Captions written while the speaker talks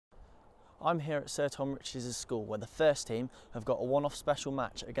I'm here at Sir Tom Riches' school where the first team have got a one-off special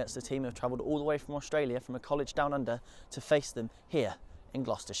match against a team who have travelled all the way from Australia from a college down under to face them here in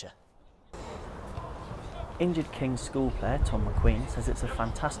Gloucestershire. Injured King's school player Tom McQueen says it's a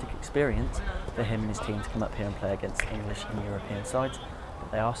fantastic experience for him and his team to come up here and play against English and European sides,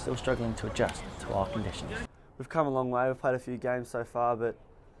 but they are still struggling to adjust to our conditions. We've come a long way, we've played a few games so far, but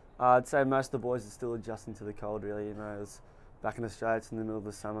I'd say most of the boys are still adjusting to the cold really. It was back in Australia, it's in the middle of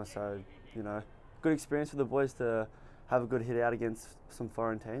the summer, so good experience for the boys to have a good hit out against some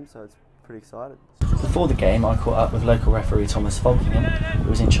foreign teams, so it's pretty excited. Before the game, I caught up with local referee Thomas Fogingham, who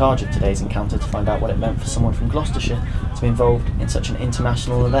was in charge of today's encounter, to find out what it meant for someone from Gloucestershire to be involved in such an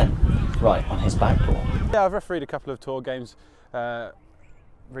international event, right on his back door. Yeah, I've refereed a couple of tour games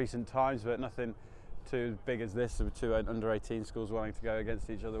recent times, but nothing too big as this. There were two under-18 schools wanting to go against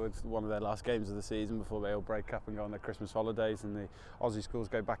each other with one of their last games of the season before they all break up and go on their Christmas holidays, and the Aussie schools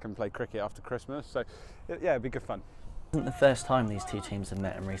go back and play cricket after Christmas. So yeah, it'd be good fun. It isn't the first time these two teams have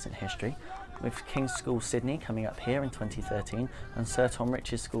met in recent history, with King's School Sydney coming up here in 2013 and Sir Tom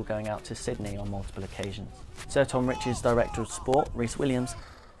Riches' school going out to Sydney on multiple occasions. Sir Tom Riches' Director of Sport, Rhys Williams,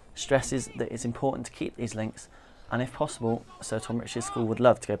 stresses that it's important to keep these links, and if possible, Sir Tom Riches' school would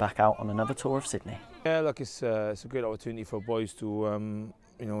love to go back out on another tour of Sydney. Yeah, look, it's a great opportunity for boys to,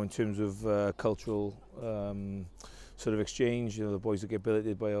 in terms of cultural sort of exchange. The boys that get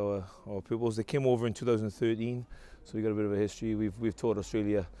billeted by our pupils. They came over in 2013, so we got a bit of a history. We've toured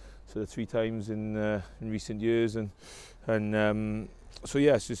Australia sort of 3 times in recent years, and so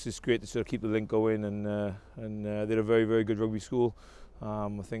yeah, it's great to sort of keep the link going. And they're a very, very good rugby school. I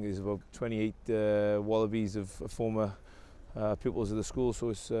think there's about 28 Wallabies of former pupils of the school, so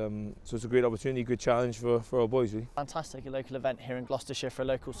it's a great opportunity, good challenge for our boys really. Fantastic local event here in Gloucestershire for a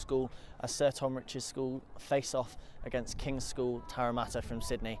local school as Sir Tom Riches' school face off against King's School Parramatta from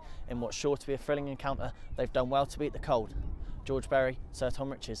Sydney in what's sure to be a thrilling encounter. They've done well to beat the cold. George Berry, Sir Tom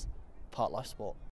Riches, Park Life Sport.